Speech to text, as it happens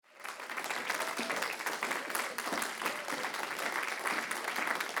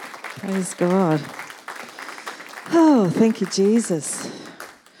Praise God. Oh, thank you, Jesus.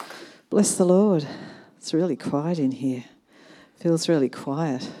 Bless the Lord. It's really quiet in here. Feels really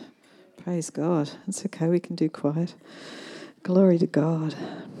quiet. Praise God. It's okay, we can do quiet. Glory to God.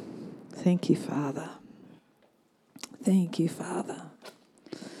 Thank you, Father. Thank you, Father.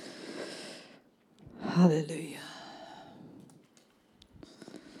 Hallelujah.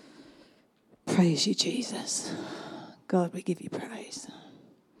 Praise you, Jesus. God, we give you praise.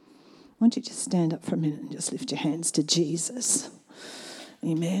 Why don't you just stand up for a minute and just lift your hands to Jesus.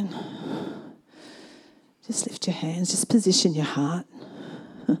 Amen. Just lift your hands. Just position your heart.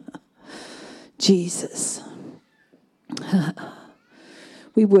 Jesus.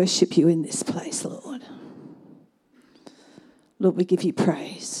 We worship you in this place, Lord. Lord, we give you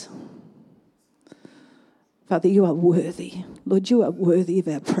praise. Father, you are worthy. Lord, you are worthy of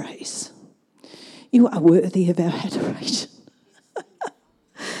our praise. You are worthy of our adoration.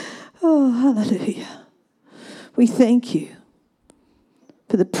 Oh, hallelujah. We thank you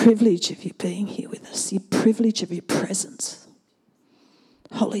for the privilege of you being here with us, the privilege of your presence.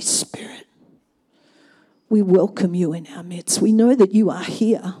 Holy Spirit, we welcome you in our midst. We know that you are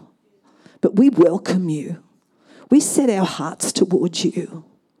here, but we welcome you. We set our hearts towards you.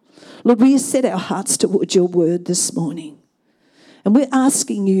 Lord, we set our hearts towards your word this morning. And we're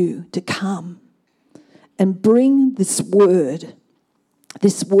asking you to come and bring this word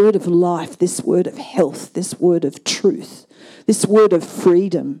of life, this word of health, this word of truth, this word of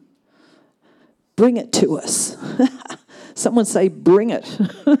freedom. Bring it to us. Someone say, bring it.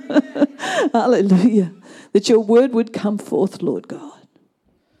 Hallelujah. That your word would come forth, Lord God,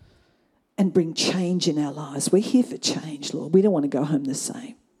 and bring change in our lives. We're here for change, Lord. We don't want to go home the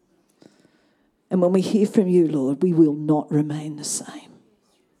same. And when we hear from you, Lord, we will not remain the same.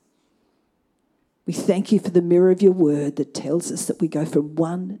 We thank you for the mirror of your word that tells us that we go from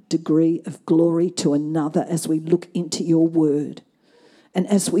one degree of glory to another as we look into your word. And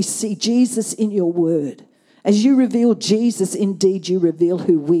as we see Jesus in your word, as you reveal Jesus, indeed you reveal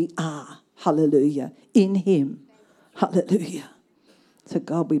who we are. Hallelujah. In him. Hallelujah. So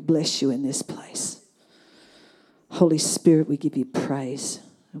God, we bless you in this place. Holy Spirit, we give you praise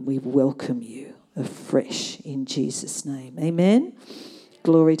and we welcome you afresh in Jesus' name. Amen.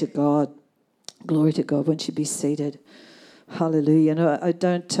 Glory to God. Glory to God. Won't you be seated? Hallelujah. No, I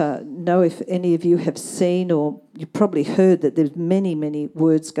don't know if any of you have seen or you probably heard that there's many, many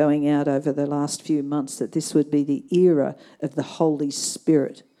words going out over the last few months that this would be the era of the Holy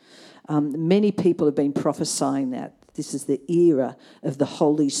Spirit. Many people have been prophesying that. This is the era of the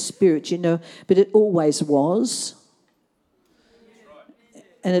Holy Spirit, you know, but it always was,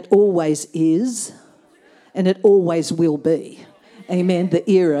 and it always is, and it always will be. Amen. The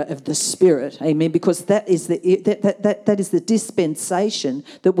era of the Spirit. Amen. Because that is that is the dispensation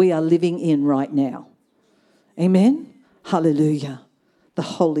that we are living in right now. Amen. Hallelujah. The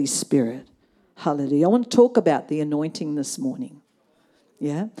Holy Spirit. Hallelujah. I want to talk about the anointing this morning.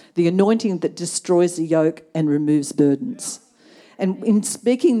 Yeah. The anointing that destroys the yoke and removes burdens. And in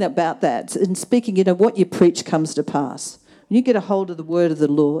speaking about that, in speaking, you know, what you preach comes to pass. When you get a hold of the word of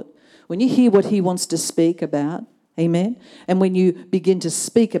the Lord, when you hear what he wants to speak about, amen. And when you begin to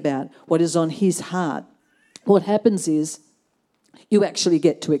speak about what is on his heart, what happens is you actually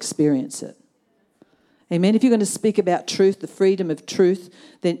get to experience it. Amen. If you're going to speak about truth, the freedom of truth,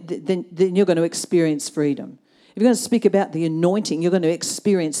 then you're going to experience freedom. If you're going to speak about the anointing, you're going to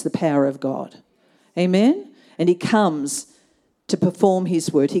experience the power of God. Amen. And he comes to perform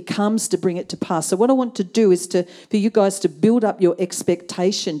his word. He comes to bring it to pass. So what I want to do is for you guys to build up your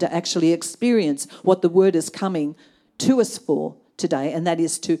expectation to actually experience what the word is coming to us for today, and that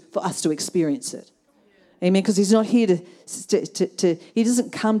is for us to experience it. Amen. Because he's not here he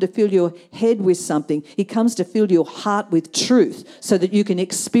doesn't come to fill your head with something. He comes to fill your heart with truth so that you can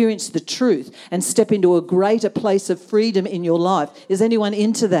experience the truth and step into a greater place of freedom in your life. Is anyone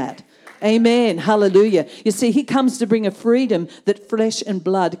into that? Amen. Hallelujah. You see, he comes to bring a freedom that flesh and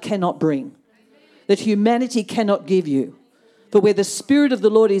blood cannot bring, that humanity cannot give you. For where the Spirit of the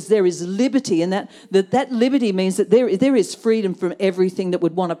Lord is, there is liberty, and that liberty means that there is freedom from everything that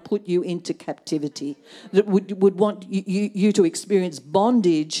would want to put you into captivity, that would want you to experience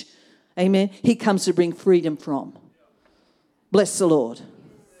bondage. Amen. He comes to bring freedom from. Bless the Lord.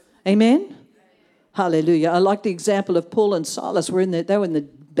 Amen. Hallelujah. I like the example of Paul and Silas. They were in the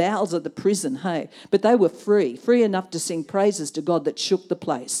bowels of the prison, hey, but they were free enough to sing praises to God that shook the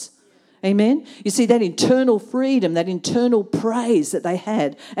place. Amen. You see, that internal freedom, that internal praise that they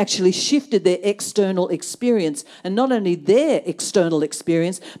had actually shifted their external experience, and not only their external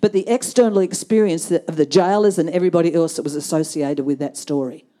experience, but the external experience of the jailers and everybody else that was associated with that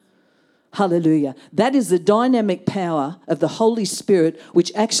story. Hallelujah. That is the dynamic power of the Holy Spirit,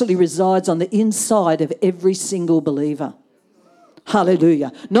 which actually resides on the inside of every single believer.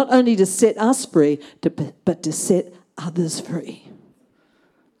 Hallelujah. Not only to set us free, but to set others free.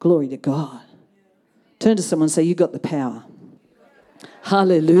 Glory to God. Turn to someone and say, you got the power.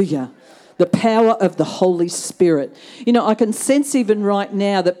 Hallelujah. The power of the Holy Spirit. You know, I can sense even right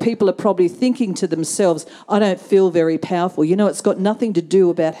now that people are probably thinking to themselves, I don't feel very powerful. You know, it's got nothing to do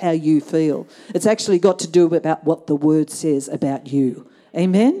about how you feel. It's actually got to do about what the Word says about you.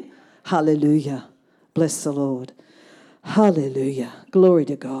 Amen? Hallelujah. Bless the Lord. Hallelujah. Glory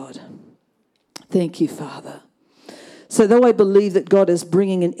to God. Thank you, Father. So though I believe that God is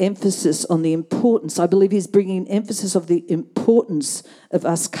bringing an emphasis on the importance, I believe he's bringing an emphasis of the importance of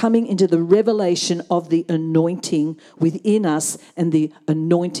us coming into the revelation of the anointing within us and the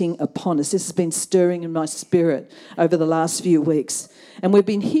anointing upon us. This has been stirring in my spirit over the last few weeks. And we've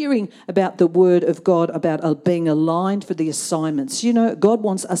been hearing about the word of God, about being aligned for the assignments. You know, God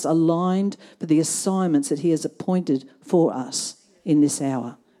wants us aligned for the assignments that he has appointed for us in this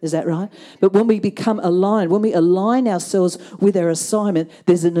hour. Is that right? But when we become aligned, when we align ourselves with our assignment,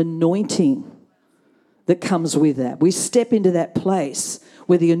 there's an anointing that comes with that. We step into that place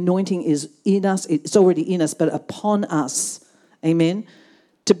where the anointing is in us. It's already in us, but upon us. Amen.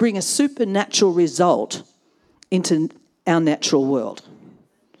 To bring a supernatural result into our natural world.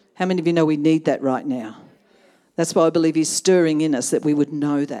 How many of you know we need that right now? That's why I believe he's stirring in us that we would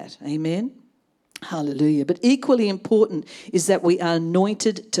know that. Amen. Hallelujah. But equally important is that we are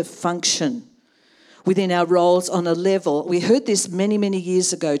anointed to function within our roles on a level. We heard this many, many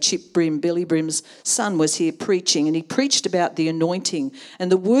years ago. Chip Brim, Billy Brim's son, was here preaching, and he preached about the anointing.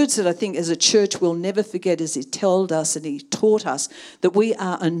 And the words that I think as a church we'll never forget is he told us and he taught us that we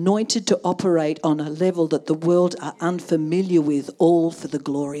are anointed to operate on a level that the world are unfamiliar with, all for the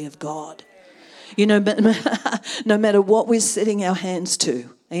glory of God. You know, no matter what we're setting our hands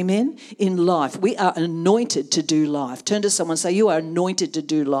to, amen, in life, we are anointed to do life. Turn to someone and say, you are anointed to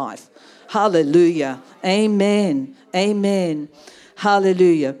do life. Hallelujah. Amen. Amen.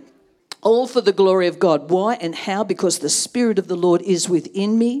 Hallelujah. All for the glory of God. Why and how? Because the Spirit of the Lord is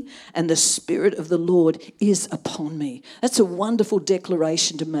within me and the Spirit of the Lord is upon me. That's a wonderful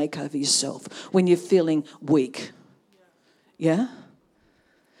declaration to make over yourself when you're feeling weak. Yeah?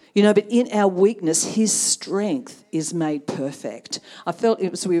 You know, but in our weakness, his strength is made perfect. I felt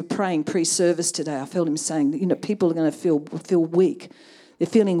it was, we were praying pre-service today, I felt him saying, you know, people are going to feel weak. They're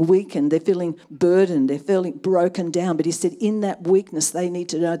feeling weakened, they're feeling burdened, they're feeling broken down. But he said, in that weakness, they need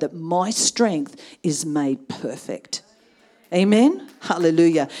to know that my strength is made perfect. Amen?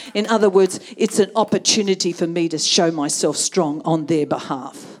 Hallelujah. In other words, it's an opportunity for me to show myself strong on their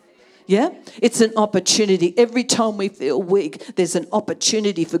behalf. Yeah? It's an opportunity. Every time we feel weak, there's an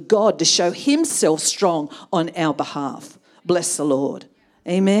opportunity for God to show himself strong on our behalf. Bless the Lord.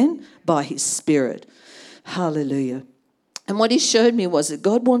 Amen? By his Spirit. Hallelujah. And what he showed me was that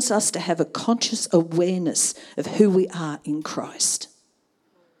God wants us to have a conscious awareness of who we are in Christ.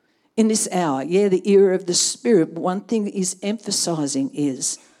 In this hour, the era of the Spirit, one thing that he's emphasizing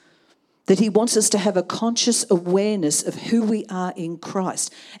is that he wants us to have a conscious awareness of who we are in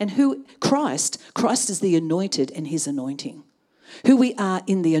Christ. And who Christ is the anointed and his anointing. Who we are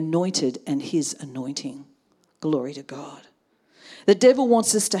in the anointed and his anointing. Glory to God. The devil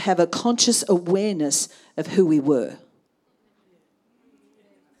wants us to have a conscious awareness of who we were.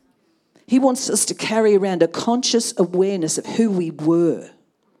 He wants us to carry around a conscious awareness of who we were.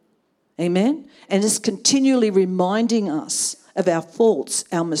 Amen? And is continually reminding us of our faults,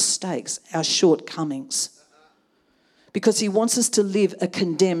 our mistakes, our shortcomings. Because he wants us to live a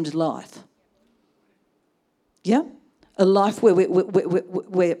condemned life. Yeah? A life where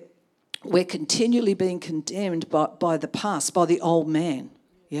we're continually being condemned by the past, by the old man.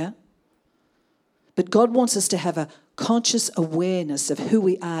 Yeah? But God wants us to have a conscious awareness of who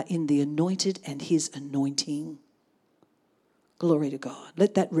we are in the anointed and his anointing. Glory to God.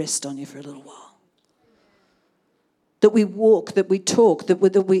 Let that rest on you for a little while. That we walk, that we talk, that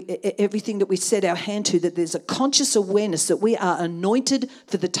we everything that we set our hand to, that there's a conscious awareness that we are anointed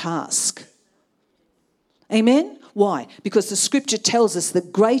for the task. Amen? Why? Because the scripture tells us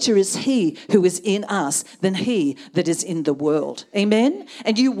that greater is he who is in us than he that is in the world. Amen?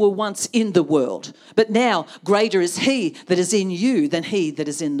 And you were once in the world, but now greater is he that is in you than he that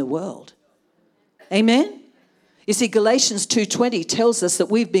is in the world. Amen? You see, Galatians 2:20 tells us that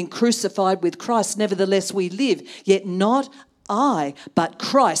we've been crucified with Christ. Nevertheless, we live, yet not I, but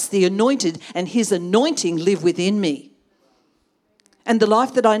Christ, the anointed, and his anointing live within me. And the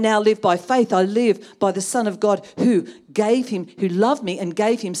life that I now live by faith, I live by the Son of God who loved me and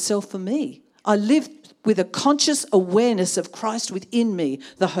gave himself for me. I live with a conscious awareness of Christ within me,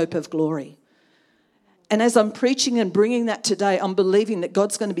 the hope of glory. And as I'm preaching and bringing that today, I'm believing that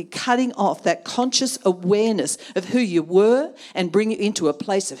God's going to be cutting off that conscious awareness of who you were and bring you into a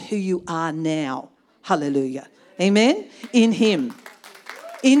place of who you are now. Hallelujah. Amen? In him.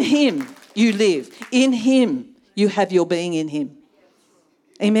 In him you live. In him you have your being in him.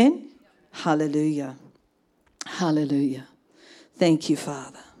 Amen? Hallelujah. Hallelujah. Thank you,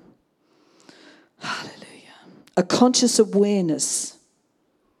 Father. Hallelujah. A conscious awareness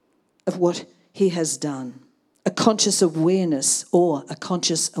of what he has done. A conscious awareness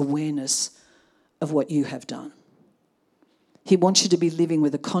of what you have done. He wants you to be living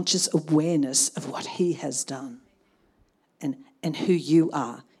with a conscious awareness of what he has done and who you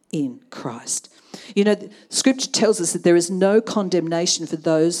are in Christ. You know, Scripture tells us that there is no condemnation for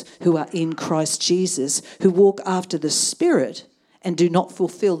those who are in Christ Jesus, who walk after the Spirit and do not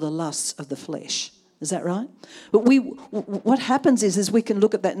fulfill the lusts of the flesh. Is that right? But what happens is we can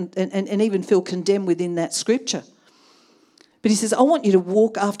look at that and even feel condemned within that Scripture. But he says, I want you to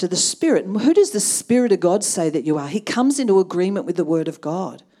walk after the Spirit. And who does the Spirit of God say that you are? He comes into agreement with the Word of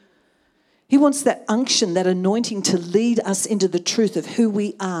God. He wants that unction, that anointing to lead us into the truth of who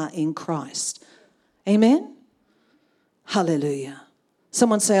we are in Christ. Amen? Hallelujah.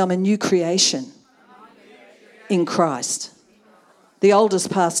 Someone say, I'm a new creation in Christ. The old has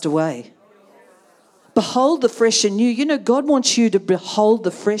passed away. Behold the fresh and new. You know, God wants you to behold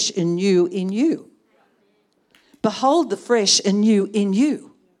the fresh and new in you. Behold the fresh and new in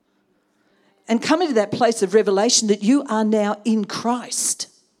you. And come into that place of revelation that you are now in Christ,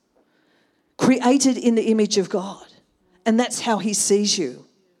 created in the image of God. And that's how he sees you.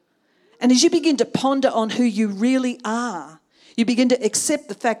 And as you begin to ponder on who you really are, you begin to accept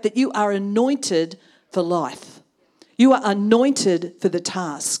the fact that you are anointed for life. You are anointed for the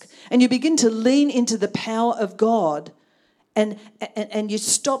task. And you begin to lean into the power of God and you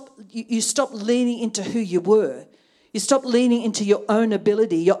stop leaning into who you were. You stop leaning into your own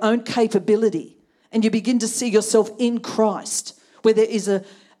ability, your own capability, and you begin to see yourself in Christ, where there is a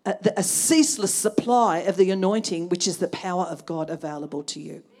ceaseless supply of the anointing, which is the power of God available to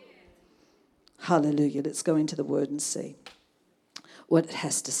you. Hallelujah. Let's go into the Word and see what it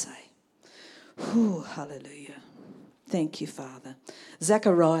has to say. Whew, hallelujah. Thank you, Father.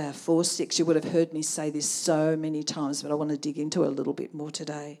 Zechariah 4:6, you would have heard me say this so many times, but I want to dig into it a little bit more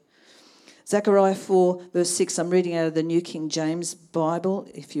today. Zechariah 4, verse 6, I'm reading out of the New King James Bible,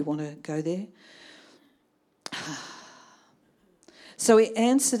 if you want to go there. So he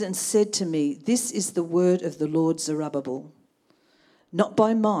answered and said to me, this is the word of the Lord Zerubbabel, not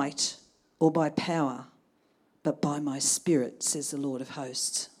by might or by power, but by my Spirit, says the Lord of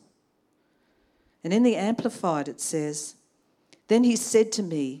hosts. And in the Amplified it says, then he said to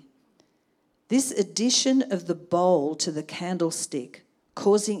me, this addition of the bowl to the candlestick,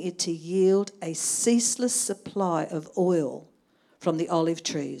 causing it to yield a ceaseless supply of oil from the olive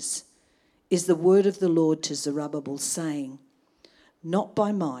trees, is the word of the Lord to Zerubbabel, saying, not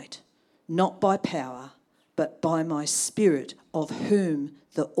by might, not by power, but by my Spirit, of whom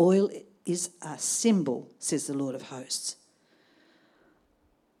the oil is a symbol, says the Lord of hosts.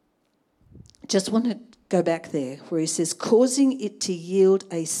 Just want to go back there where he says, causing it to yield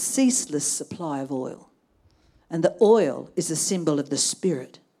a ceaseless supply of oil. And the oil is a symbol of the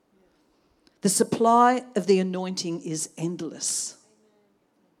Spirit. The supply of the anointing is endless.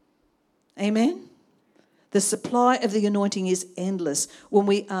 Amen? The supply of the anointing is endless when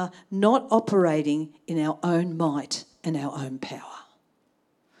we are not operating in our own might and our own power.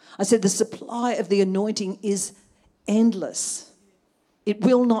 I said the supply of the anointing is endless. It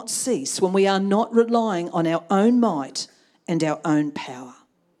will not cease when we are not relying on our own might and our own power.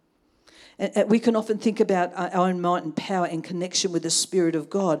 And we can often think about our own might and power in connection with the Spirit of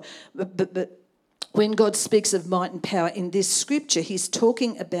God. But when God speaks of might and power in this scripture, he's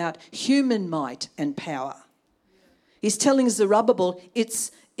talking about human might and power. He's telling Zerubbabel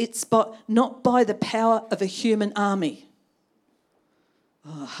it's not by the power of a human army.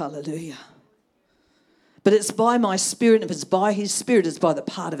 Oh, hallelujah. But it's by my Spirit. If it's by his Spirit, it's by the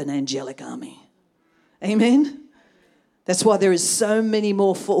part of an angelic army. Amen? That's why there is so many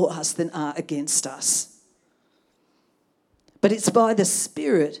more for us than are against us. But it's by the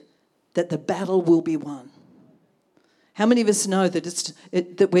Spirit that the battle will be won. How many of us know that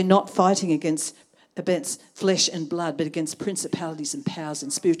that we're not fighting against flesh and blood, but against principalities and powers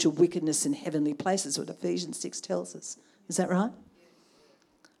and spiritual wickedness in heavenly places, what Ephesians 6 tells us. Is that right?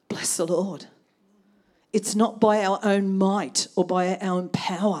 Bless the Lord. It's not by our own might or by our own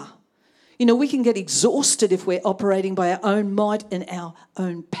power. You know, we can get exhausted if we're operating by our own might and our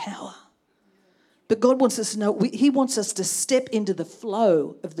own power. But God wants us to know, He wants us to step into the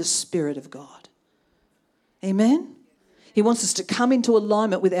flow of the Spirit of God. Amen? He wants us to come into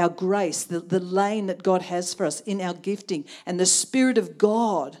alignment with our grace, the lane that God has for us in our gifting. And the Spirit of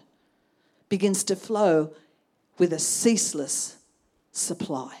God begins to flow with a ceaseless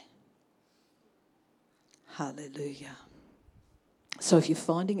supply. Hallelujah. So if you're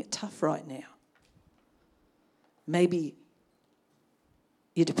finding it tough right now, maybe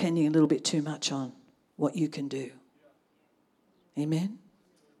you're depending a little bit too much on what you can do. Amen?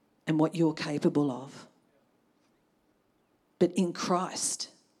 And what you're capable of. But in Christ,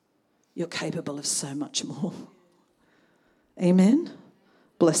 you're capable of so much more. Amen?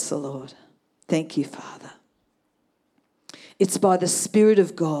 Bless the Lord. Thank you, Father. It's by the Spirit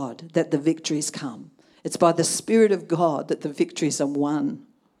of God that the victories come. It's by the Spirit of God that the victories are won.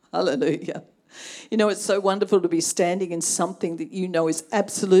 Hallelujah. You know, it's so wonderful to be standing in something that you know is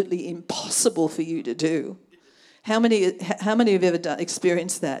absolutely impossible for you to do. How many have ever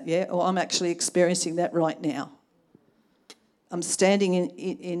experienced that? Yeah? Or I'm actually experiencing that right now. I'm standing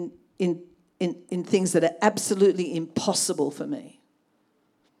in things that are absolutely impossible for me.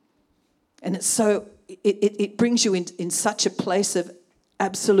 And it's so it brings you in such a place of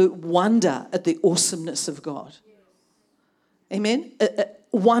absolute wonder at the awesomeness of God. Amen?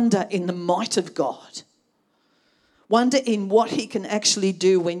 Wonder in the might of God. Wonder in what He can actually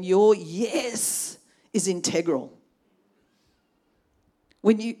do when your yes is integral.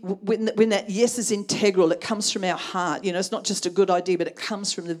 When that yes is integral, it comes from our heart. You know, it's not just a good idea, but it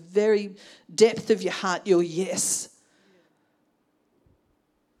comes from the very depth of your heart, your yes.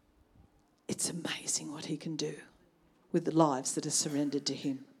 It's amazing what He can do with the lives that are surrendered to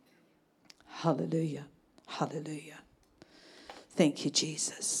Him. Hallelujah. Hallelujah. Thank you,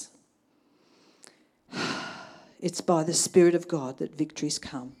 Jesus. It's by the Spirit of God that victories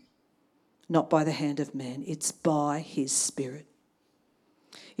come, not by the hand of man. It's by His Spirit.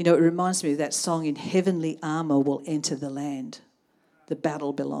 You know, it reminds me of that song, "In heavenly armour will enter the land. The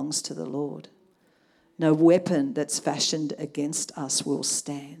battle belongs to the Lord. No weapon that's fashioned against us will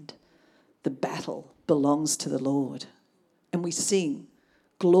stand. The battle belongs to the Lord." And we sing,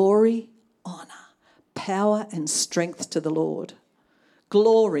 glory, honour, power and strength to the Lord.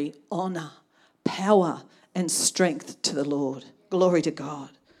 Glory, honour, power and strength to the Lord. Glory to God.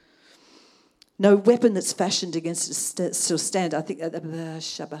 No weapon that's fashioned against us shall stand. I think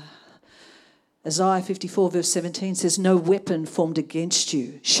Isaiah 54 verse 17 says, no weapon formed against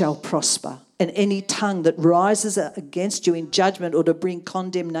you shall prosper. And any tongue that rises against you in judgment or to bring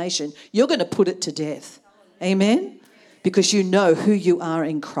condemnation, you're going to put it to death. Amen? Because you know who you are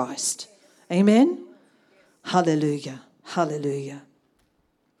in Christ. Amen? Hallelujah. Hallelujah.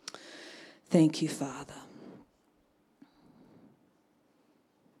 Thank you, Father.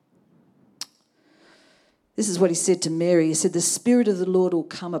 This is what He said to Mary. He said, the Spirit of the Lord will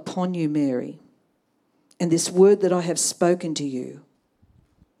come upon you, Mary, and this word that I have spoken to you,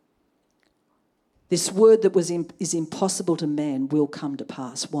 this word that is impossible to man will come to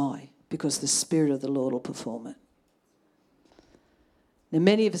pass. Why? Because the Spirit of the Lord will perform it. Now,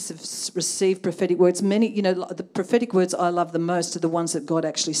 many of us have received prophetic words. Many, you know, the prophetic words I love the most are the ones that God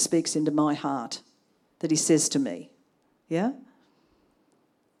actually speaks into my heart, that He says to me. Yeah?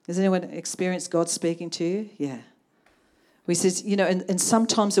 Has anyone experienced God speaking to you? Yeah. He says, you know, and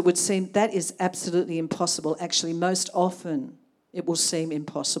sometimes it would seem that is absolutely impossible. Actually, most often it will seem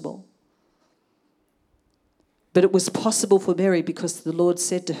impossible. But it was possible for Mary because the Lord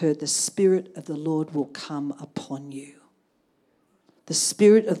said to her, the Spirit of the Lord will come upon you. The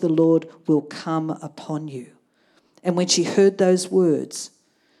Spirit of the Lord will come upon you. And when she heard those words,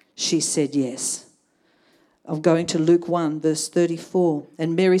 she said yes. I'm going to Luke 1, verse 34.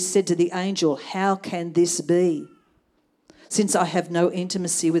 And Mary said to the angel, how can this be, since I have no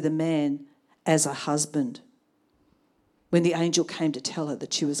intimacy with a man as a husband? When the angel came to tell her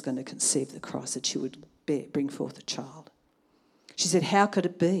that she was going to conceive the Christ, that she would bring forth a child. She said, how could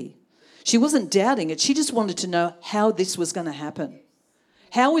it be? She wasn't doubting it. She just wanted to know how this was going to happen.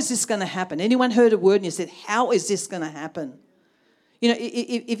 How is this going to happen? Anyone heard a word and you said, how is this going to happen? You know,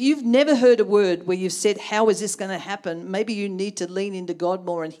 if you've never heard a word where you've said, how is this going to happen, maybe you need to lean into God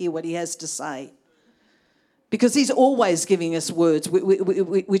more and hear what He has to say. Because He's always giving us words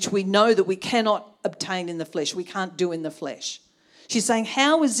which we know that we cannot obtain in the flesh. We can't do in the flesh. She's saying,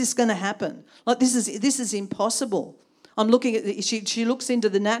 how is this going to happen? Like this is impossible. I'm looking at, she looks into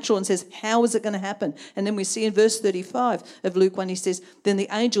the natural and says, how is it going to happen? And then we see in verse 35 of Luke 1, he says, then the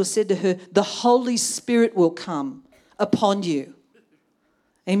angel said to her, the Holy Spirit will come upon you.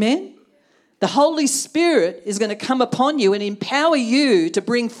 Amen? The Holy Spirit is going to come upon you and empower you to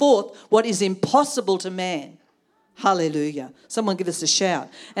bring forth what is impossible to man. Hallelujah. Someone give us a shout.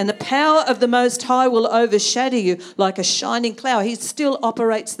 And the power of the Most High will overshadow you like a shining cloud. He still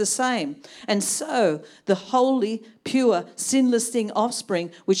operates the same. And so the holy, pure, sinless thing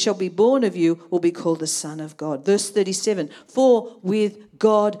offspring which shall be born of you will be called the Son of God. Verse 37, for with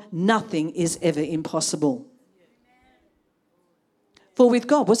God nothing is ever impossible. For with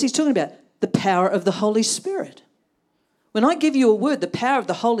God, what's he talking about? The power of the Holy Spirit. When I give you a word, the power of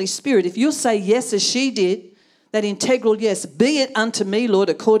the Holy Spirit, if you'll say yes as she did, that integral yes, be it unto me, Lord,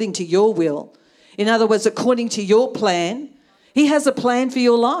 according to your will. In other words, according to your plan. He has a plan for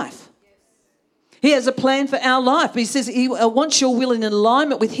your life. He has a plan for our life. But he says he wants your will in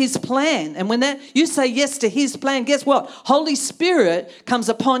alignment with his plan. And when that you say yes to his plan, guess what? Holy Spirit comes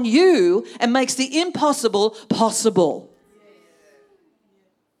upon you and makes the impossible possible.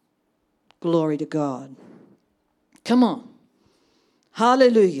 Glory to God. Come on.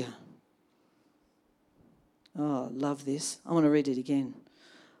 Hallelujah. Oh, I love this. I want to read it again.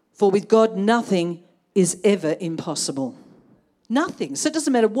 For with God, nothing is ever impossible. Nothing. So it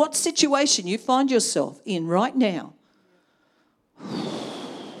doesn't matter what situation you find yourself in right now.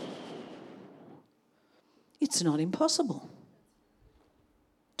 It's not impossible.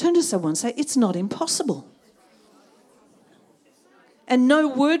 Turn to someone and say, it's not impossible. And no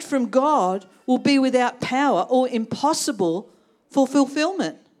word from God will be without power or impossible for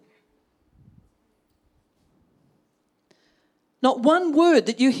fulfillment. Not one word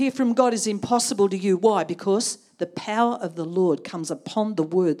that you hear from God is impossible to you. Why? Because the power of the Lord comes upon the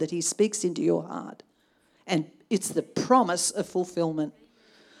word that he speaks into your heart. And it's the promise of fulfillment.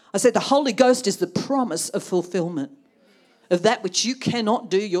 I said the Holy Ghost is the promise of fulfillment of that which you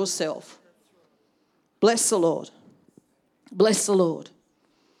cannot do yourself. Bless the Lord. Bless the Lord.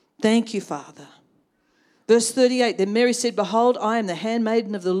 Thank you, Father. Verse 38, then Mary said, behold, I am the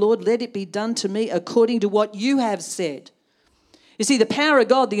handmaiden of the Lord. Let it be done to me according to what you have said. You see, the power of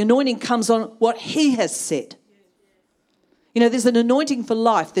God, the anointing comes on what he has said. You know, there's an anointing for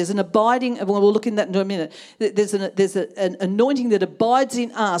life. There's an abiding, and we'll look in that in a minute. There's an anointing that abides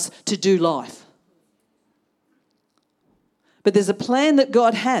in us to do life. But there's a plan that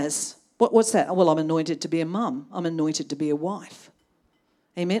God has. What's that? Well, I'm anointed to be a mum. I'm anointed to be a wife.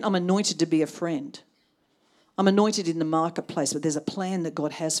 Amen? I'm anointed to be a friend. I'm anointed in the marketplace, but there's a plan that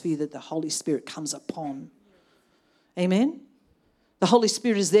God has for you that the Holy Spirit comes upon. Amen? The Holy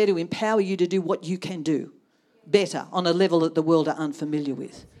Spirit is there to empower you to do what you can do better on a level that the world are unfamiliar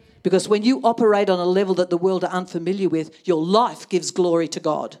with. Because when you operate on a level that the world are unfamiliar with, your life gives glory to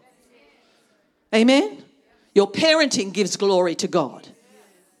God. Amen? Your parenting gives glory to God.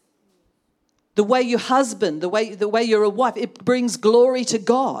 The way you husband, the way you're a wife, it brings glory to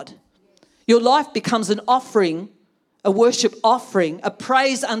God. Your life becomes an offering, a worship offering, a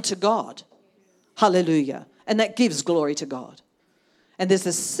praise unto God. Hallelujah. And that gives glory to God. And there's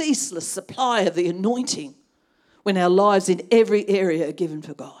a ceaseless supply of the anointing when our lives in every area are given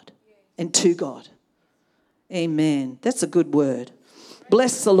for God and to God. Amen. That's a good word.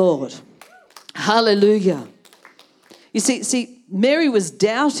 Bless the Lord. Hallelujah. You see, Mary was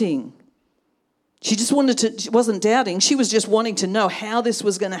doubting. She wasn't doubting. She was just wanting to know how this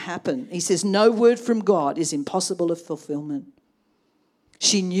was going to happen. He says, no word from God is impossible of fulfillment.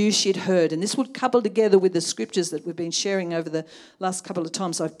 She knew she'd heard. And this would couple together with the scriptures that we've been sharing over the last couple of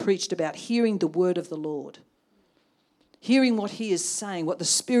times I've preached about hearing the word of the Lord. Hearing what he is saying, what the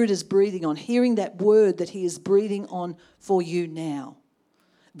Spirit is breathing on. Hearing that word that he is breathing on for you now.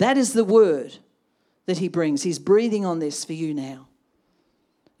 That is the word that he brings. He's breathing on this for you now.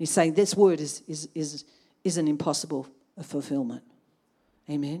 He's saying this word is an impossible fulfillment.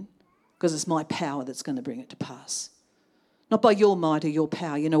 Amen? Because it's my power that's going to bring it to pass. Not by your might or your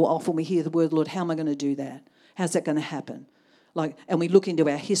power. You know, often we hear the word, Lord, how am I going to do that? How's that going to happen? And we look into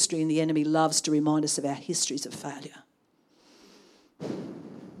our history, and the enemy loves to remind us of our histories of failure.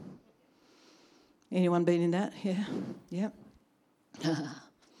 Anyone been in that? Yeah? Yeah.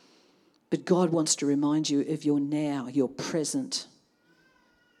 But God wants to remind you of your now, your present,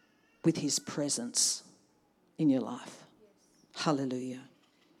 with his presence in your life. Hallelujah.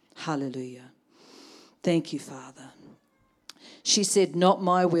 Hallelujah. Thank you, Father. She said, not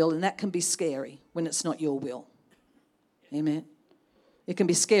my will, and that can be scary when it's not your will. Amen. It can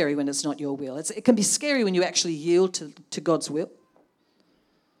be scary when it's not your will. It can be scary when you actually yield to God's will.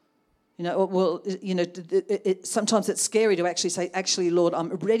 Sometimes it's scary to actually say, actually, Lord, I'm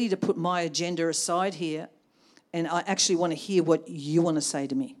ready to put my agenda aside here, and I actually want to hear what you want to say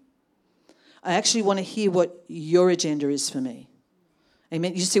to me. I actually want to hear what your agenda is for me.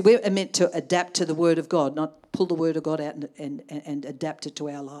 Amen. You see, we're meant to adapt to the Word of God, not pull the Word of God out and adapt it to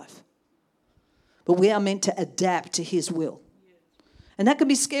our life. But we are meant to adapt to His will. And that can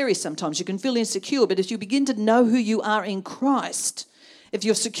be scary sometimes. You can feel insecure, but as you begin to know who you are in Christ, if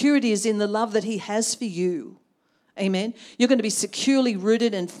your security is in the love that He has for you, amen, you're going to be securely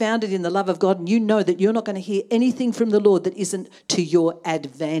rooted and founded in the love of God, and you know that you're not going to hear anything from the Lord that isn't to your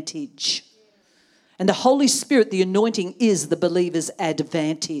advantage. And the Holy Spirit, the anointing, is the believer's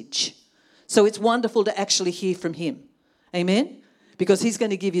advantage. So it's wonderful to actually hear from Him. Amen? Because He's going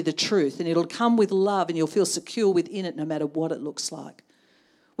to give you the truth, and it'll come with love, and you'll feel secure within it no matter what it looks like.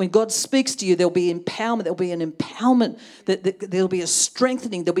 When God speaks to you, there'll be empowerment. There'll be an empowerment. There'll be a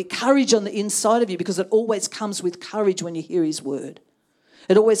strengthening. There'll be courage on the inside of you, because it always comes with courage when you hear His word.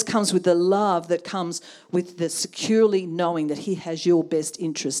 It always comes with the love that comes with the securely knowing that He has your best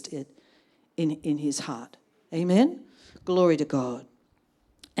interest in His heart. Amen? Glory to God.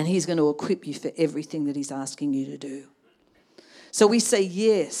 And He's going to equip you for everything that He's asking you to do. So we say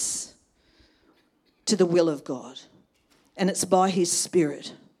yes to the will of God, and it's by His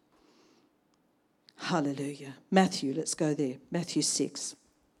Spirit. Hallelujah. Matthew, let's go there. Matthew 6.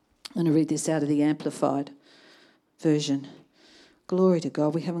 I'm going to read this out of the Amplified version. Glory to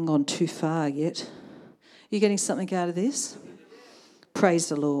God. We haven't gone too far yet. Are you getting something out of this? Praise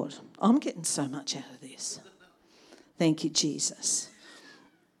the Lord. I'm getting so much out of this. Thank you, Jesus.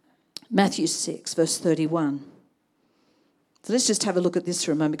 Matthew 6, verse 31. So let's just have a look at this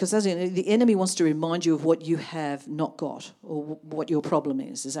for a moment, because as you know, the enemy wants to remind you of what you have not got, or what your problem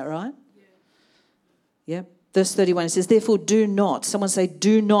is. Is that right? Yeah. Verse 31, it says, therefore do not, someone say,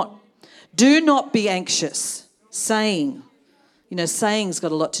 do not be anxious, saying, saying's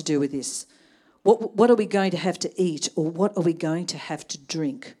got a lot to do with this. What are we going to have to eat, or what are we going to have to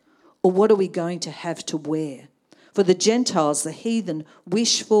drink, or what are we going to have to wear? For the Gentiles, the heathen,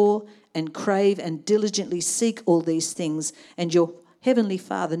 wish for and crave and diligently seek all these things, and your heavenly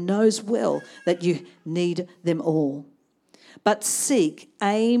Father knows well that you need them all. But seek,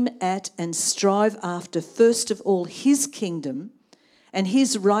 aim at, and strive after, first of all, His kingdom and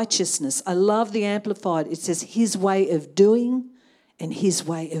His righteousness. I love the Amplified. It says His way of doing and His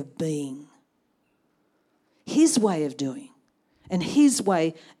way of being. His way of doing and His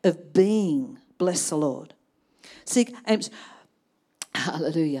way of being. Bless the Lord. Seek, aim,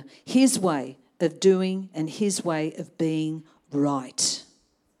 hallelujah. His way of doing and His way of being right.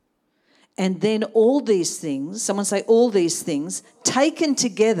 And then all these things, someone say all these things, taken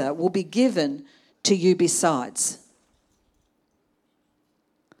together will be given to you besides.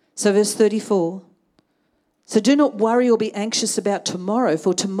 So verse 34. So do not worry or be anxious about tomorrow,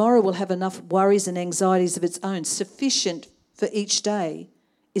 for tomorrow will have enough worries and anxieties of its own. Sufficient for each day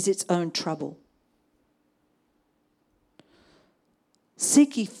is its own trouble.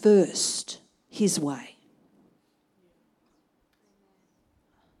 Seek ye first His way.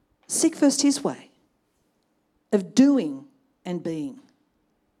 Seek first His way of doing and being.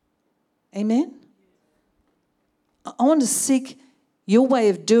 Amen? I want to seek your way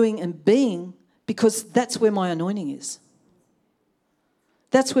of doing and being, because that's where my anointing is.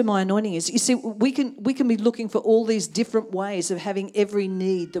 That's where my anointing is. You see, we can be looking for all these different ways of having every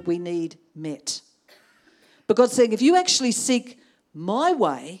need that we need met. But God's saying, if you actually seek my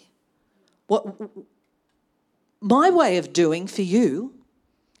way, my way of doing for you,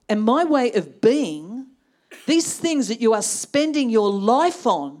 and my way of being, these things that you are spending your life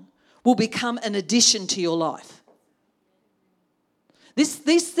on will become an addition to your life.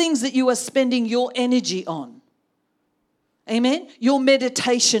 These things that you are spending your energy on, amen, your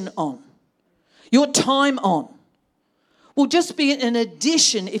meditation on, your time on, will just be an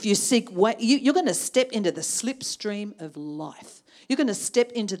addition if you seek. You're going to step into the slipstream of life. You're going to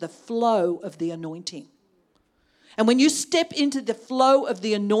step into the flow of the anointing. And when you step into the flow of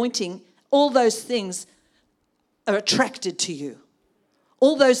the anointing, all those things are attracted to you.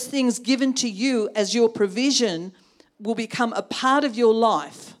 All those things given to you as your provision will become a part of your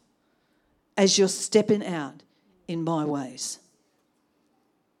life as you're stepping out in my ways.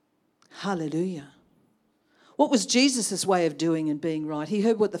 Hallelujah. What was Jesus' way of doing and being right? He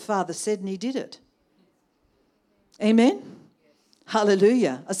heard what the Father said and He did it. Amen?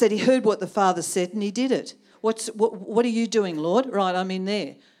 Hallelujah. I said He heard what the Father said and He did it. What are you doing, Lord? Right, I'm in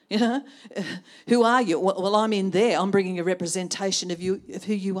there. Who are you? Well, I'm in there. I'm bringing a representation of you, of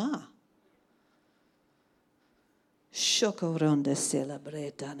who you are. Shokoronda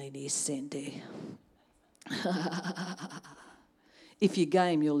celebretani sende. If you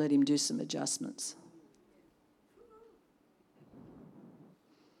game, you'll let him do some adjustments.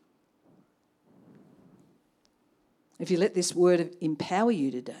 If you let this word empower you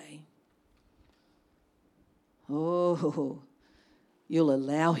today, you'll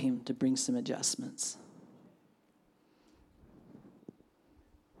allow him to bring some adjustments.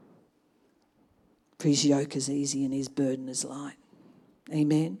 For his yoke is easy and his burden is light.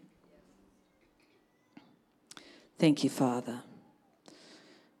 Amen. Thank you, Father.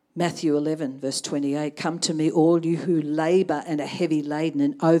 Matthew 11, verse 28, come to me, all you who labour and are heavy laden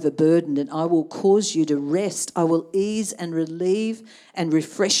and overburdened, and I will cause you to rest. I will ease and relieve and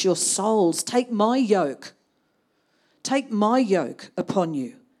refresh your souls. Take my yoke upon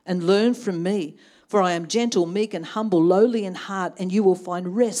you and learn from me, for I am gentle, meek and humble, lowly in heart, and you will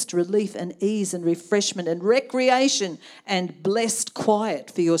find rest, relief and ease and refreshment and recreation and blessed quiet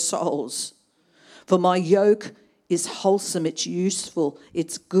for your souls. For my yoke is wholesome, it's useful,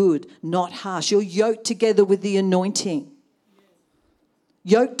 it's good, not harsh. You're yoked together with the anointing.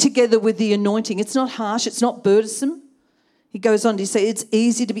 Yoked together with the anointing. It's not harsh, it's not burdensome. He goes on to say it's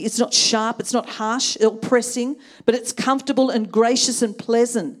easy to be, it's not sharp, it's not harsh, oppressing, but it's comfortable and gracious and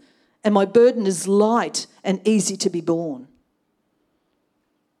pleasant. And my burden is light and easy to be borne.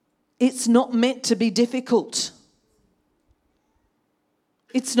 It's not meant to be difficult.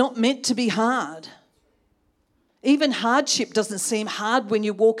 It's not meant to be hard. Even hardship doesn't seem hard when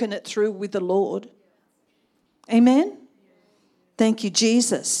you're walking it through with the Lord. Amen? Thank you,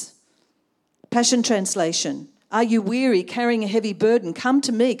 Jesus. Passion Translation. Are you weary, carrying a heavy burden? Come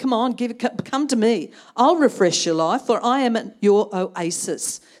to me. Come on, come to me. I'll refresh your life, for I am your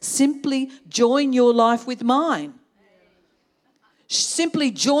oasis. Simply join your life with mine. Simply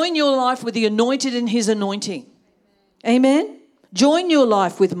join your life with the anointed and his anointing. Amen? Join your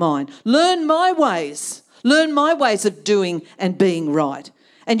life with mine. Learn my ways. Learn my ways of doing and being right.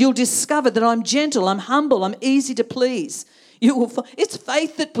 And you'll discover that I'm gentle, I'm humble, I'm easy to please. It's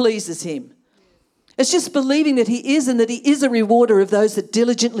faith that pleases him. It's just believing that he is and that he is a rewarder of those that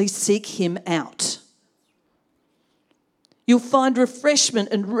diligently seek him out. You'll find refreshment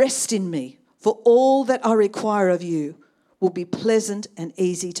and rest in me, for all that I require of you will be pleasant and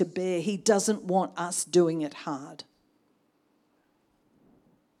easy to bear. He doesn't want us doing it hard.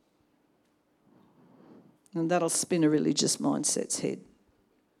 And that'll spin a religious mindset's head.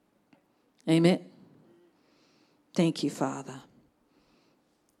 Amen. Thank you, Father.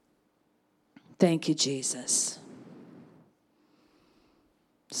 Thank you, Jesus.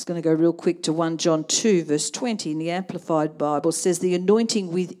 Just going to go real quick to 1 John 2, verse 20 in the Amplified Bible. Says the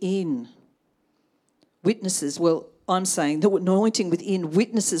anointing within witnesses. Well, I'm saying the anointing within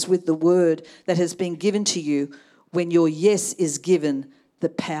witnesses with the word that has been given to you. When your yes is given, the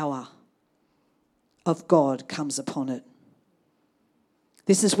power of God comes upon it.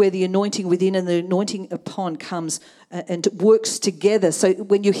 This is where the anointing within and the anointing upon comes and works together. So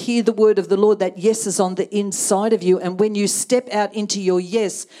when you hear the word of the Lord, that yes is on the inside of you. And when you step out into your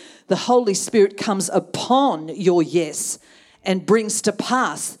yes, the Holy Spirit comes upon your yes and brings to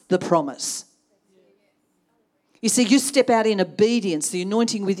pass the promise. You see, you step out in obedience, the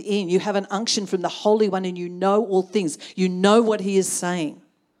anointing within. You have an unction from the Holy One and you know all things. You know what he is saying.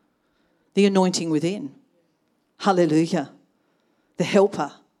 The anointing within. Hallelujah. The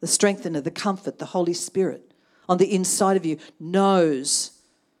helper, the strengthener, the comfort, the Holy Spirit on the inside of you knows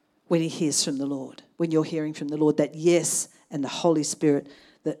when he hears from the Lord, when you're hearing from the Lord, that yes and the Holy Spirit,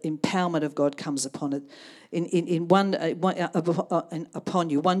 the empowerment of God comes upon it. Upon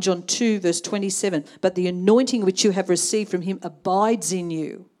you. 1 John 2, verse 27, but the anointing which you have received from him abides in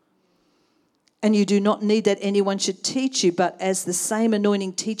you. And you do not need that anyone should teach you, but as the same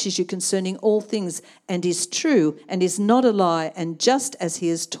anointing teaches you concerning all things and is true and is not a lie, and just as he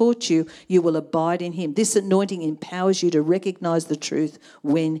has taught you, you will abide in him. This anointing empowers you to recognize the truth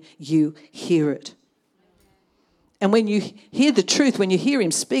when you hear it. And when you hear the truth, when you hear him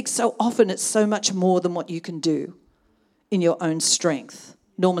speak, so often it's so much more than what you can do in your own strength.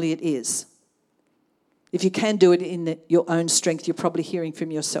 Normally it is. If you can do it in your own strength, you're probably hearing from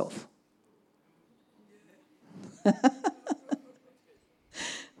yourself.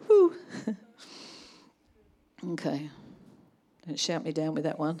 Okay. Don't shout me down with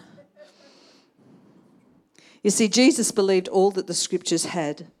that one. You see, Jesus believed all that the scriptures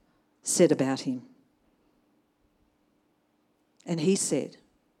had said about him. And he said,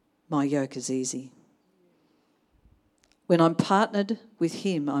 my yoke is easy. When I'm partnered with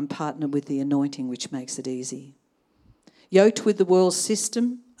him, I'm partnered with the anointing which makes it easy. Yoked with the world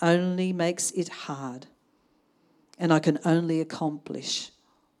system only makes it hard. And I can only accomplish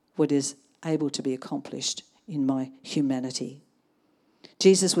what is able to be accomplished in my humanity.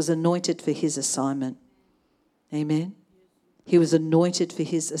 Jesus was anointed for his assignment. Amen. He was anointed for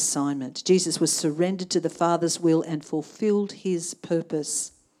his assignment. Jesus was surrendered to the Father's will and fulfilled his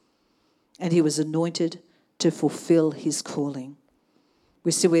purpose. And he was anointed to fulfill his calling.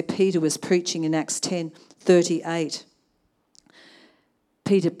 We see where Peter was preaching in Acts 10:38.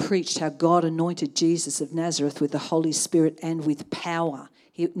 Peter preached how God anointed Jesus of Nazareth with the Holy Spirit and with power.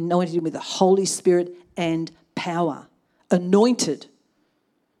 He anointed him with the Holy Spirit and power. Anointed.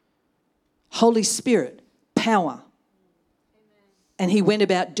 Holy Spirit, power. And he went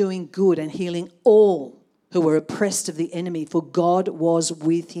about doing good and healing all who were oppressed of the enemy, for God was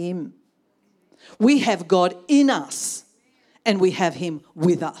with him. We have God in us and we have him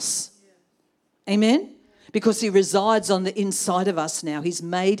with us. Amen? Because he resides on the inside of us now. He's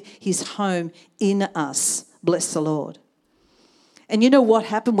made his home in us. Bless the Lord. And you know what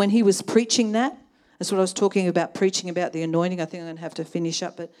happened when he was preaching that? That's what I was talking about, preaching about the anointing. I think I'm going to have to finish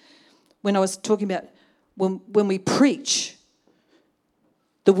up. But when I was talking about when we preach,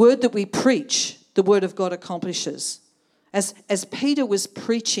 the word that we preach, the word of God accomplishes. As Peter was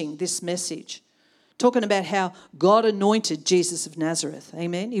preaching this message, talking about how God anointed Jesus of Nazareth.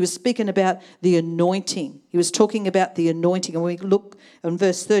 Amen. He was speaking about the anointing. He was talking about the anointing. And when we look in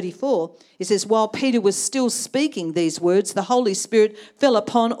verse 34, it says, while Peter was still speaking these words, the Holy Spirit fell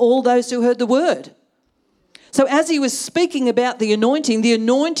upon all those who heard the word. So as he was speaking about the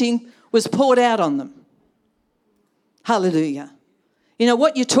anointing was poured out on them. Hallelujah. You know,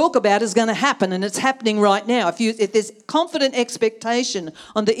 what you talk about is going to happen, and it's happening right now. If there's confident expectation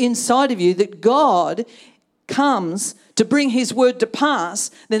on the inside of you that God comes to bring his word to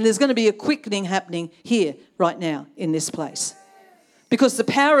pass, then there's going to be a quickening happening here right now in this place. Because the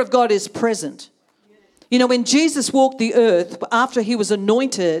power of God is present. You know, when Jesus walked the earth, after he was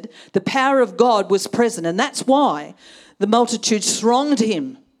anointed, the power of God was present. And that's why the multitudes thronged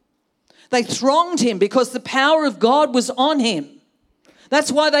him. They thronged him because the power of God was on him.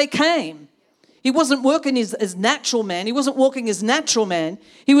 That's why they came. He wasn't working as natural man. He wasn't walking as natural man.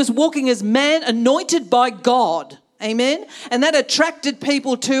 He was walking as man anointed by God. Amen? And that attracted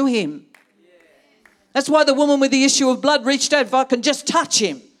people to him. That's why the woman with the issue of blood reached out, if I can just touch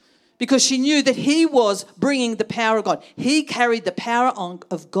him. Because she knew that he was bringing the power of God. He carried the power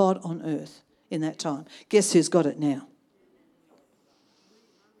of God on earth in that time. Guess who's got it now?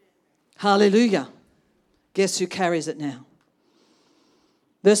 Hallelujah. Guess who carries it now?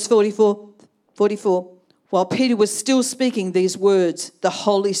 Verse 44, while Peter was still speaking these words, the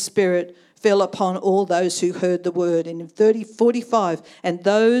Holy Spirit fell upon all those who heard the word. And in 45, and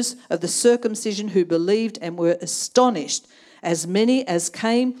those of the circumcision who believed and were astonished, as many as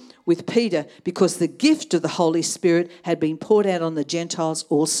came with Peter, because the gift of the Holy Spirit had been poured out on the Gentiles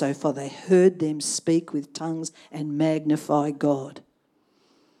also, for they heard them speak with tongues and magnify God.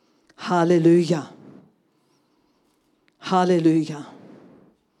 Hallelujah. Hallelujah.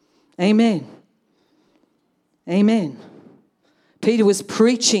 Amen. Amen. Peter was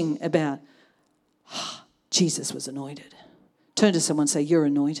preaching about Jesus was anointed. Turn to someone and say, you're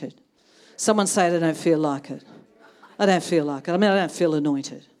anointed. Someone say, I don't feel like it. I don't feel like it. I don't feel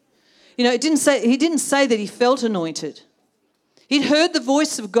anointed. You know, he didn't say that he felt anointed. He'd heard the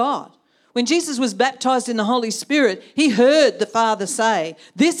voice of God. When Jesus was baptized in the Holy Spirit, he heard the Father say,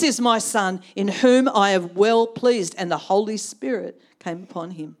 this is my Son in whom I am well pleased. And the Holy Spirit came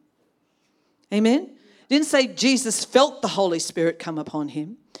upon him. Amen? It didn't say Jesus felt the Holy Spirit come upon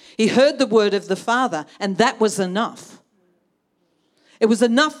him. He heard the word of the Father, and that was enough. It was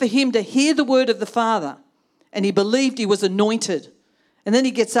enough for him to hear the word of the Father, and he believed he was anointed. And then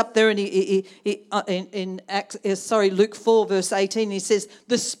he gets up there and Luke 4 verse 18, he says,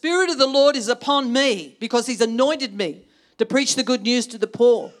 the Spirit of the Lord is upon me because he's anointed me to preach the good news to the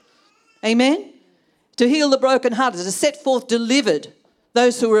poor. Amen? To heal the brokenhearted, to set forth delivered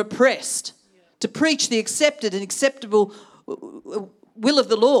those who are oppressed, to preach the accepted and acceptable will of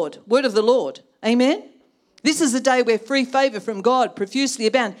the Lord, word of the Lord. Amen? This is a day where free favour from God profusely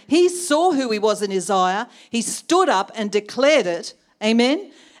abound. He saw who he was in Isaiah. He stood up and declared it.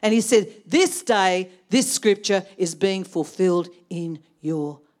 Amen? And he said, this day, this scripture is being fulfilled in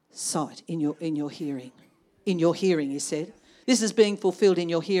your sight, in your hearing. In your hearing, he said. This is being fulfilled in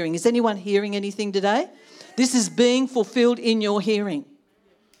your hearing. Is anyone hearing anything today? This is being fulfilled in your hearing.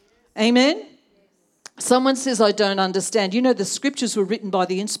 Amen? Someone says, I don't understand. You know, the scriptures were written by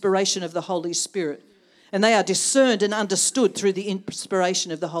the inspiration of the Holy Spirit, and they are discerned and understood through the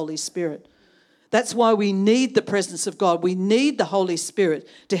inspiration of the Holy Spirit. That's why we need the presence of God. We need the Holy Spirit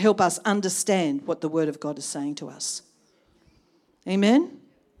to help us understand what the Word of God is saying to us. Amen?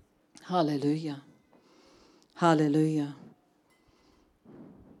 Hallelujah. Hallelujah.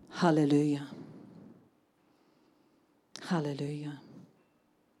 Hallelujah. Hallelujah.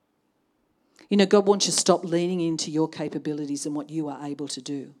 You know, God wants you to stop leaning into your capabilities and what you are able to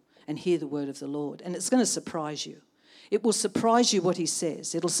do and hear the word of the Lord. And it's going to surprise you. It will surprise you what he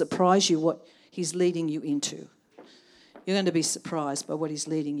says. It'll surprise you what he's leading you into. You're going to be surprised by what he's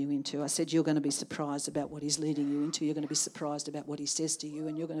leading you into. I said you're going to be surprised about what he's leading you into. You're going to be surprised about what he says to you,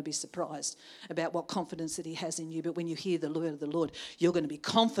 and you're going to be surprised about what confidence that he has in you. But when you hear the word of the Lord, you're going to be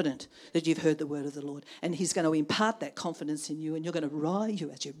confident that you've heard the word of the Lord, and he's going to impart that confidence in you, and you're going to rise.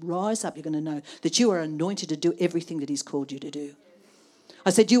 As you rise up, you're going to know that you are anointed to do everything that he's called you to do.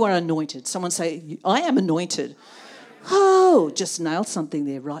 I said you are anointed. Someone say, I am anointed. Oh, just nailed something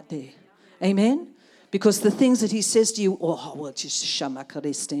there, right there. Amen? Because the things that he says to you,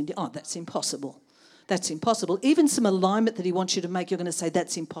 that's impossible. That's impossible. Even some alignment that he wants you to make, you're going to say,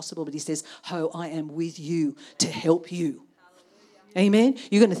 that's impossible. But he says, I am with you to help you. Amen?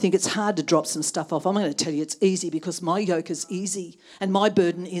 You're going to think it's hard to drop some stuff off. I'm going to tell you it's easy because my yoke is easy and my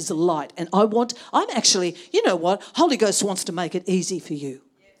burden is light. And I'm actually, you know what? Holy Ghost wants to make it easy for you.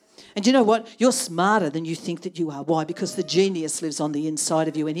 And you know what? You're smarter than you think that you are. Why? Because the genius lives on the inside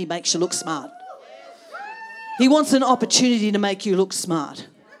of you and he makes you look smart. He wants an opportunity to make you look smart.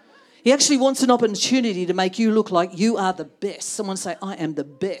 He actually wants an opportunity to make you look like you are the best. Someone say, I am the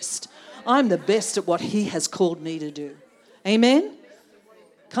best. I'm the best at what he has called me to do. Amen?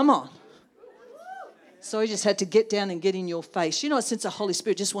 Come on. So I just had to get down and get in your face. You know, since the Holy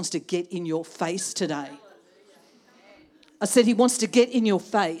Spirit just wants to get in your face today. I said he wants to get in your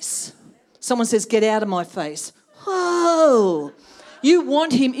face. Someone says, get out of my face. Whoa. You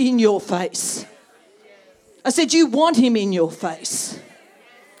want him in your face. I said, you want him in your face.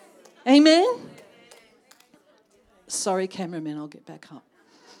 Amen? Sorry, cameraman, I'll get back up.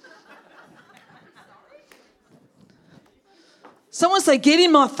 Someone say, get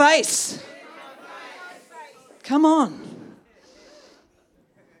in my face. Come on.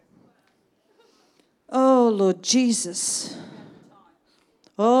 Oh, Lord Jesus.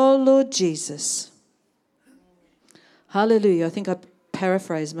 Oh, Lord Jesus. Hallelujah. I think I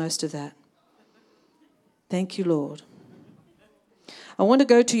paraphrased most of that. Thank you, Lord. I want to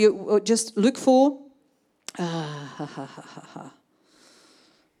go to you, just Luke 4.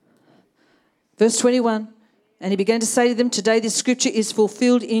 Verse 21. And he began to say to them, today this scripture is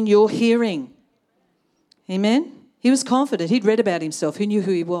fulfilled in your hearing. Amen? He was confident. He'd read about himself. He knew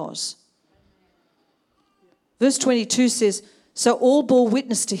who he was. Verse 22 says, so all bore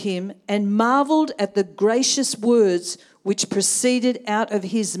witness to him and marvelled at the gracious words which proceeded out of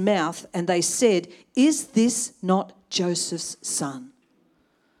his mouth, and they said, is this not Joseph's son?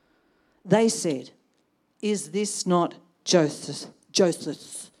 They said, is this not Joseph's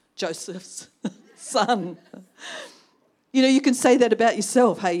son? You know, you can say that about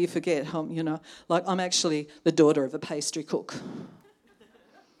yourself. Hey, you forget, like I'm actually the daughter of a pastry cook.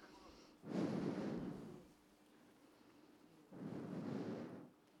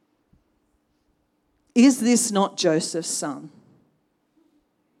 Is this not Joseph's son?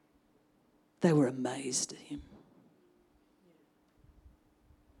 They were amazed at him.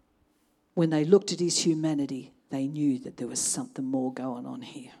 When they looked at his humanity, they knew that there was something more going on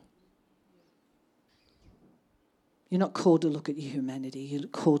here. You're not called to look at your humanity. You're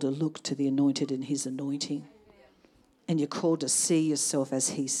called to look to the anointed and his anointing. And you're called to see yourself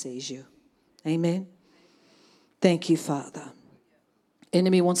as he sees you. Amen? Thank you, Father.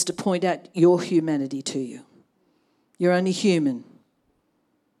 Enemy wants to point out your humanity to you. You're only human.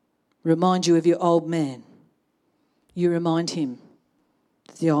 Remind you of your old man. You remind him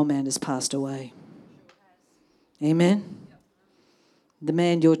that the old man has passed away. Amen? The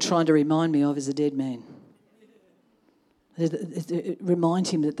man you're trying to remind me of is a dead man. Remind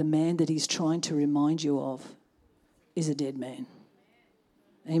him that the man that he's trying to remind you of is a dead man.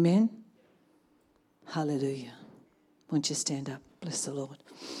 Amen? Hallelujah. Won't you stand up? Bless the Lord.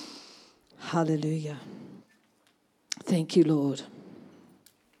 Hallelujah. Thank you, Lord.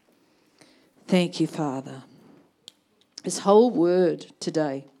 Thank you, Father. This whole word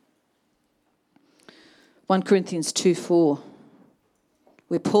today, 1 Corinthians 2:4,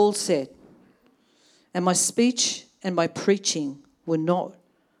 where Paul said, and my speech and my preaching were not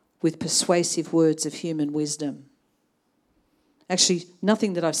with persuasive words of human wisdom. Actually,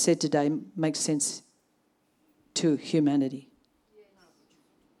 nothing that I've said today makes sense to humanity.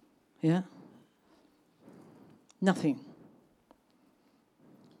 Yeah? Nothing.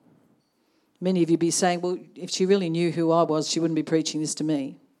 Many of you be saying, well, if she really knew who I was, she wouldn't be preaching this to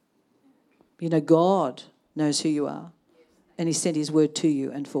me. You know, God knows who you are, and he sent his word to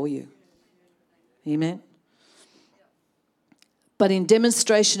you and for you. Amen. But in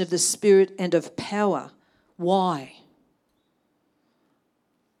demonstration of the Spirit and of power. Why?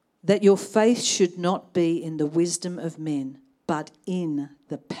 That your faith should not be in the wisdom of men, but in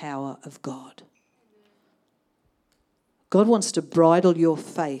the power of God. God wants to bridle your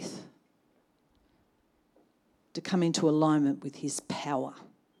faith to come into alignment with his power.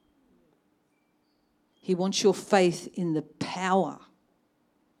 He wants your faith in the power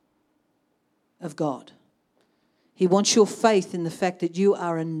of God. He wants your faith in the fact that you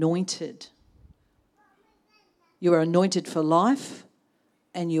are anointed. You are anointed for life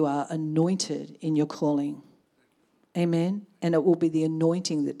and you are anointed in your calling. Amen. And it will be the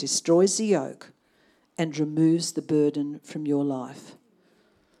anointing that destroys the yoke and removes the burden from your life.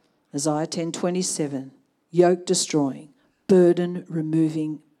 Isaiah 10:27, yoke destroying, burden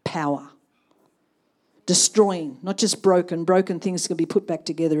removing power. Destroying, not just broken. Broken things can be put back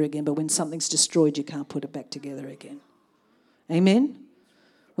together again, but when something's destroyed, you can't put it back together again. Amen?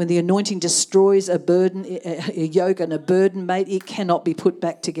 When the anointing destroys a burden, a yoke and a burden, mate, it cannot be put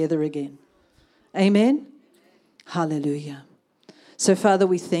back together again. Amen? Hallelujah. So, Father,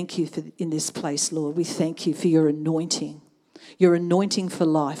 we thank you for in this place, Lord. We thank you for your anointing for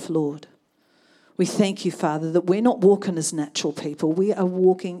life, Lord. We thank you, Father, that we're not walking as natural people. We are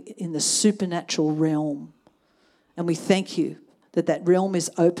walking in the supernatural realm. And we thank you that that realm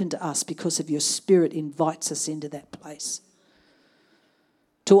is open to us because of your Spirit invites us into that place.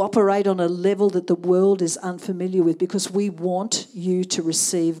 To operate on a level that the world is unfamiliar with, because we want you to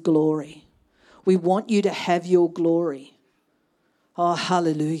receive glory. We want you to have your glory. Oh,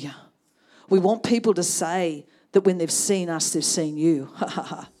 hallelujah. We want people to say that when they've seen us, they've seen you.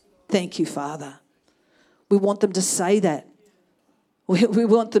 Thank you, Father. We want them to say that. We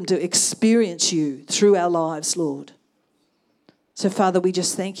want them to experience you through our lives, Lord. So, Father, we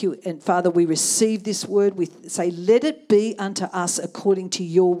just thank you. And, Father, we receive this word. We say, let it be unto us according to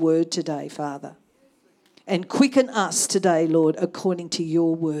your word today, Father. And quicken us today, Lord, according to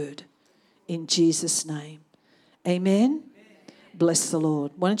your word. In Jesus' name. Amen. Bless the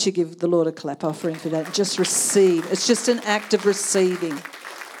Lord. Why don't you give the Lord a clap offering for that? Just receive. It's just an act of receiving.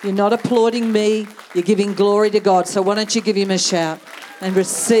 You're not applauding me. You're giving glory to God. So why don't you give him a shout and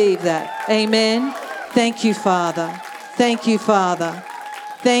receive that? Amen. Thank you, Father. Thank you, Father.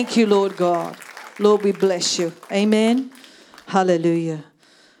 Thank you, Lord God. Lord, we bless you. Amen. Hallelujah.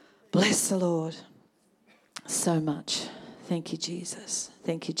 Bless the Lord so much. Thank you, Jesus.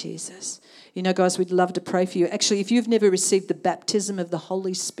 Thank you, Jesus. You know, guys, we'd love to pray for you. Actually, if you've never received the baptism of the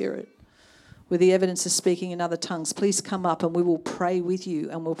Holy Spirit with the evidence of speaking in other tongues, please come up and we will pray with you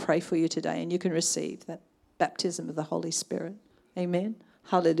and we'll pray for you today and you can receive that baptism of the Holy Spirit. Amen.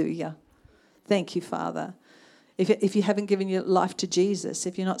 Hallelujah. Thank you, Father. If you haven't given your life to Jesus,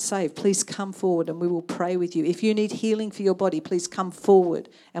 if you're not saved, please come forward and we will pray with you. If you need healing for your body, please come forward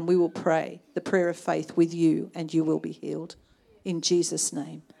and we will pray the prayer of faith with you and you will be healed in Jesus'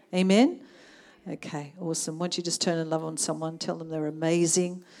 name. Amen? Okay, awesome. Why don't you just turn and love on someone, tell them they're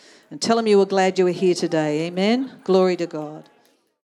amazing and tell them you were glad you were here today. Amen? Glory to God.